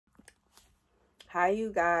Hi,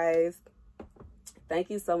 you guys. Thank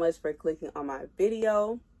you so much for clicking on my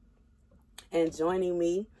video and joining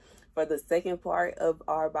me for the second part of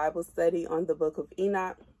our Bible study on the Book of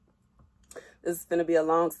Enoch. This is going to be a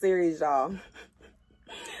long series, y'all.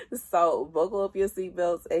 So buckle up your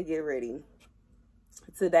seatbelts and get ready.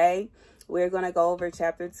 Today, we're going to go over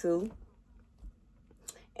chapter 2.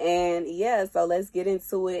 And yeah, so let's get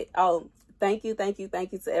into it. Oh, thank you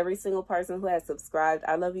to every single person who has subscribed.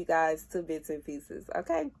 I love you guys to bits and pieces,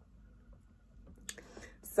 okay?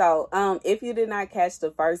 So, if you did not catch the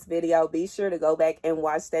first video, be sure to go back and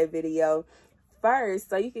watch that video first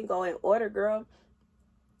so you can go in order, girl.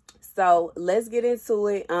 So, let's get into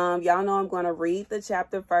it. Y'all know I'm going to read the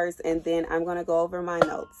chapter first, and then I'm going to go over my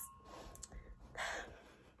notes.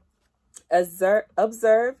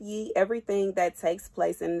 Observe ye everything that takes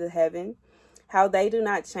place in the heaven, how they do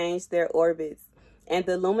not change their orbits, and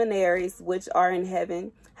the luminaries which are in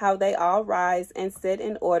heaven, how they all rise and set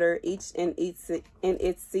in order, each in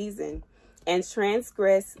its season, and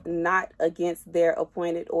transgress not against their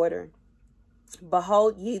appointed order.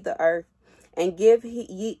 Behold ye the earth, and give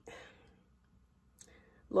ye...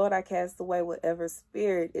 Lord, I cast away whatever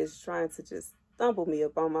spirit is trying to just stumble me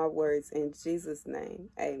upon my words in Jesus'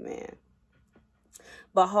 name. Amen.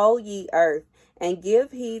 Behold ye earth, and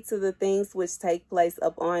give heed to the things which take place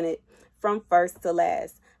upon it from first to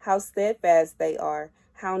last, how steadfast they are,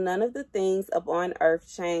 how none of the things upon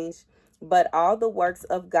earth change, but all the works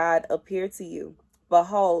of God appear to you.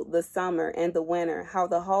 Behold, the summer and the winter, how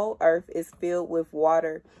the whole earth is filled with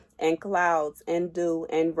water, and clouds and dew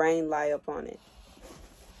and rain lie upon it.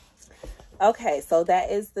 Okay, so that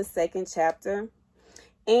is the second chapter.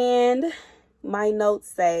 And my notes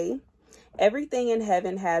say, everything in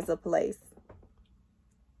heaven has a place.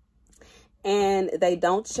 And they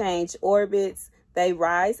don't change orbits. They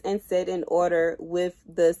rise and set in order with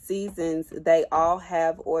the seasons. They all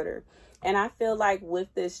have order. And I feel like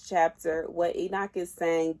with this chapter, what Enoch is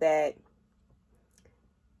saying that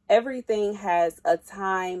everything has a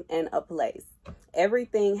time and a place.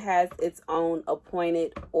 Everything has its own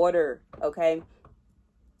appointed order, okay?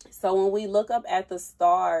 So when we look up at the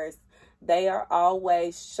stars, they are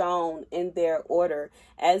always shown in their order.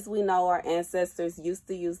 As we know, our ancestors used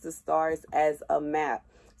to use the stars as a map.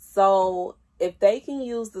 So if they can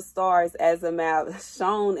use the stars as a map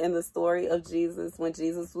shown in the story of Jesus when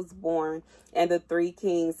Jesus was born and the three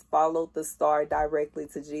kings followed the star directly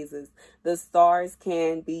to Jesus, the stars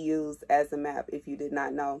can be used as a map if you did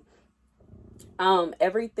not know.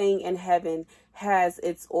 Everything in heaven has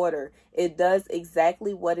its order. It does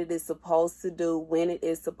exactly what it is supposed to do when it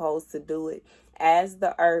is supposed to do it. As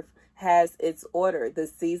the earth has its order, the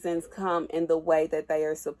seasons come in the way that they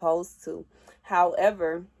are supposed to.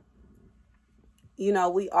 However, you know,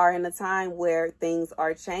 we are in a time where things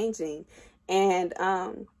are changing. And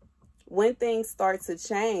when things start to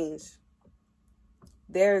change,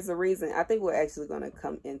 there's a reason. I think we're actually going to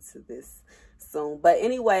come into this soon. But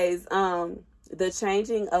anyways, the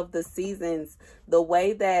changing of the seasons, the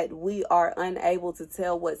way that we are unable to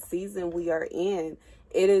tell what season we are in,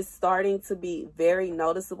 it is starting to be very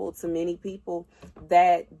noticeable to many people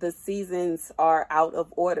that the seasons are out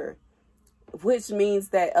of order, which means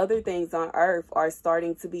that other things on earth are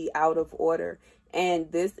starting to be out of order. And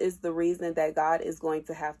this is the reason that God is going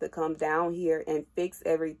to have to come down here and fix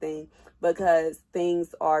everything, because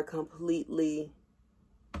things are completely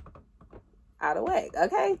out of whack,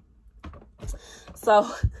 okay? So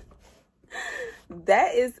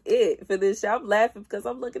that is it for this chapter. I'm laughing because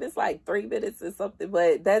I'm looking, it's like 3 minutes or something,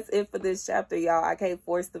 but that's it for this chapter, y'all. I can't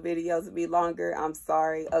force the videos to be longer. I'm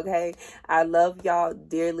sorry, okay? I love y'all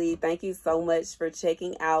dearly. Thank you so much for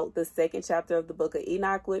checking out the second chapter of the Book of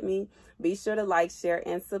Enoch with me. Be sure to like, share,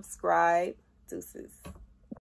 and subscribe. Deuces.